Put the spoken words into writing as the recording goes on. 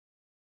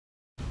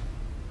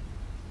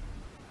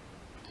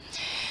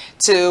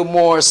Two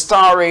more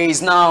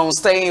stories now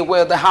staying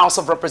with the House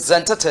of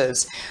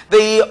Representatives.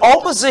 The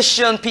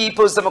opposition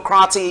People's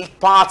Democratic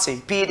Party,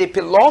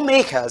 PDP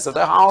lawmakers of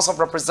the House of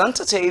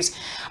Representatives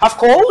have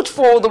called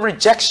for the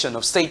rejection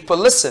of state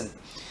policing.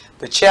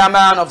 The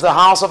chairman of the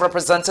House of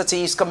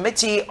Representatives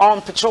Committee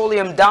on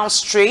Petroleum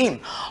Downstream,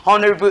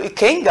 Honorable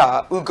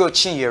Ikenga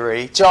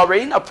Ugochinyere,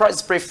 during a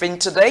press briefing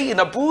today in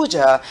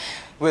Abuja,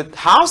 with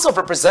House of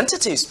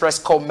Representatives press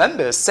corps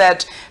members,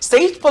 said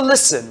state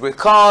policing will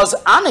cause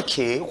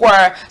anarchy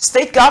where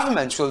state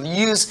government will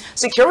use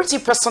security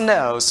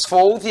personnel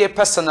for their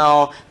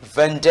personal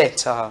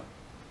vendetta.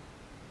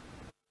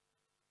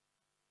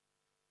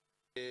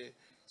 They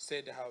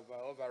said they have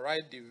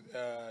override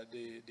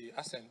the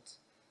assent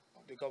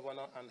of the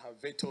governor and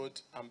have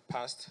vetoed and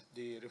passed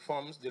the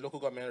reforms, the local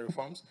government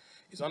reforms.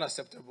 It's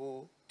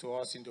unacceptable to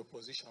us in the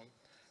opposition.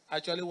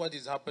 Actually, what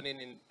is happening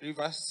in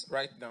Rivers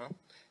right now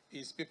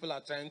is people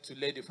are trying to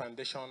lay the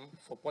foundation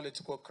for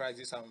political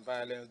crisis and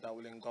violence that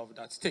will engulf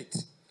that state.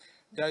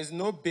 There is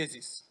no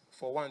basis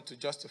for one to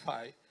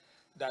justify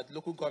that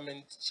local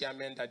government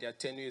chairmen that their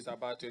tenure is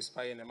about to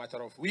expire in a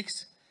matter of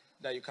weeks,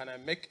 that you can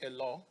make a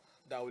law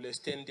that will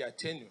extend their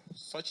tenure.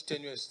 Such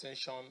tenure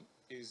extension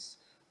is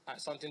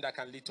something that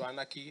can lead to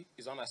anarchy,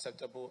 is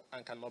unacceptable,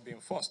 and cannot be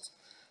enforced.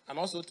 And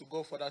also to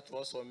go further to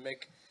also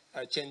make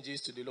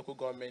changes to the local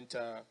government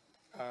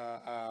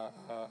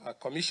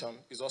commission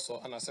is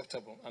also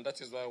unacceptable, and that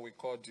is why we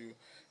called you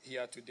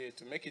here today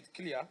to make it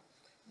clear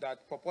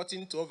that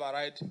purporting to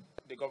override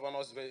the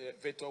governor's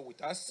veto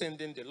without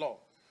sending the law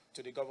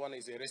to the governor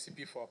is a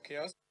recipe for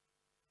chaos.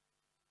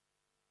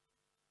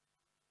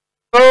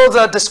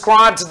 Further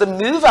described the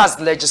move as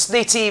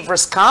legislative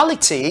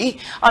rascality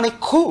and a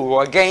coup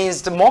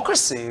against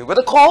democracy, with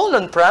a call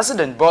on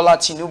President Bola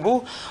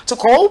Tinubu to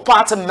call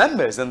party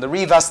members in the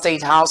Rivers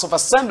State House of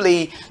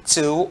Assembly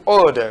to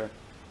order.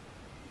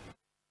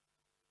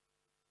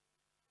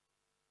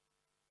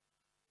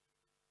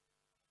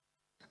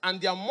 And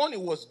their money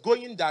was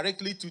going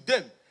directly to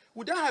them.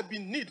 Would there have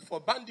been need for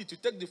bandits to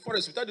take the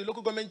forest without the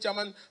local government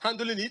chairman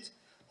handling it?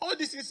 All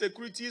these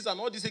insecurities and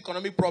all this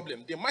economic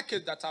problem, the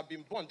markets that have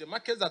been burned, the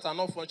markets that are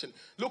not functioning,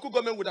 local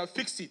government would have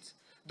fixed it.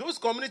 Those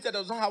communities that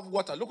don't have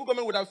water, local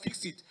government would have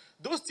fixed it.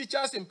 Those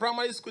teachers in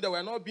primary school that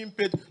were not being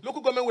paid,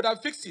 local government would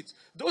have fixed it.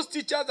 Those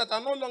teachers that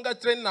are no longer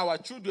training our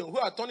children who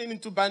are turning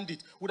into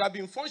bandits would have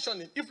been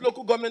functioning if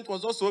local government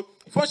was also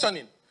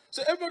functioning.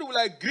 So everybody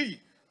will agree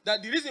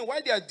that the reason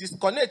why they are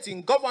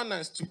disconnecting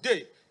governance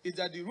today is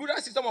that the rural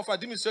system of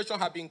administration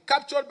have been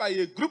captured by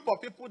a group of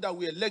people that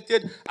were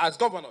elected as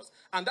governors.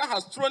 And that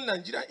has thrown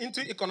Nigeria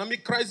into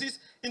economic crisis,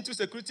 into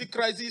security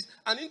crisis,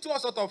 and into all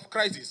sorts of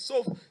crisis.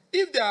 So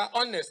if they are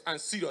honest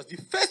and serious, the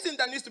first thing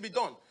that needs to be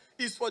done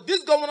is for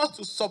these governors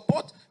to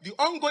support the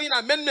ongoing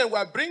amendment we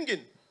are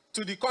bringing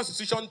to the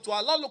constitution to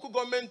allow local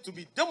government to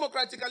be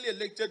democratically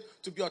elected,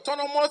 to be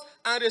autonomous,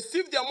 and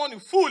receive their money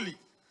fully.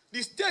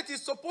 The state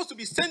is supposed to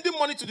be sending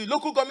money to the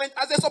local government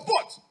as a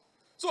support.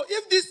 So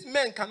if these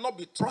men cannot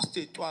be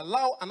trusted to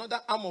allow another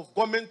arm of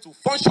government to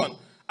function,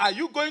 are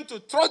you going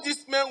to trust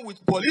these men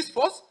with police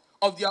force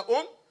of their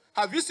own?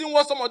 Have you seen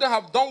what some of them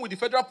have done with the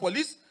federal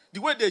police? The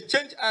way they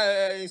change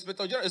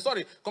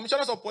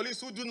commissioners of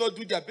police who do not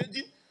do their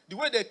bidding? The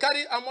way they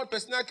carry armored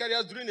personnel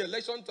carriers during the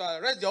election to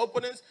arrest their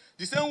opponents?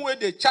 The same way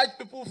they charge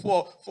people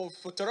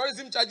for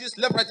terrorism charges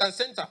left, right, and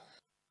center.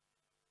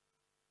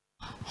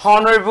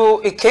 Honorable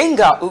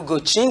Ikenga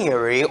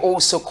Ugochinyere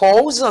also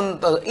calls on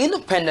the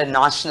Independent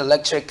National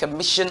Electoral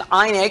Commission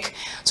 (INEC)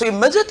 to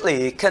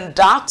immediately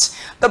conduct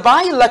the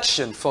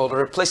by-election for the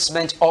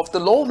replacement of the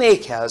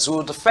lawmakers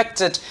who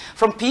defected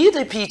from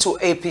PDP to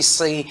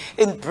APC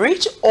in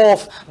breach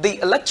of the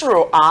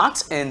Electoral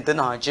Act and the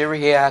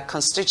Nigeria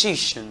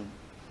Constitution.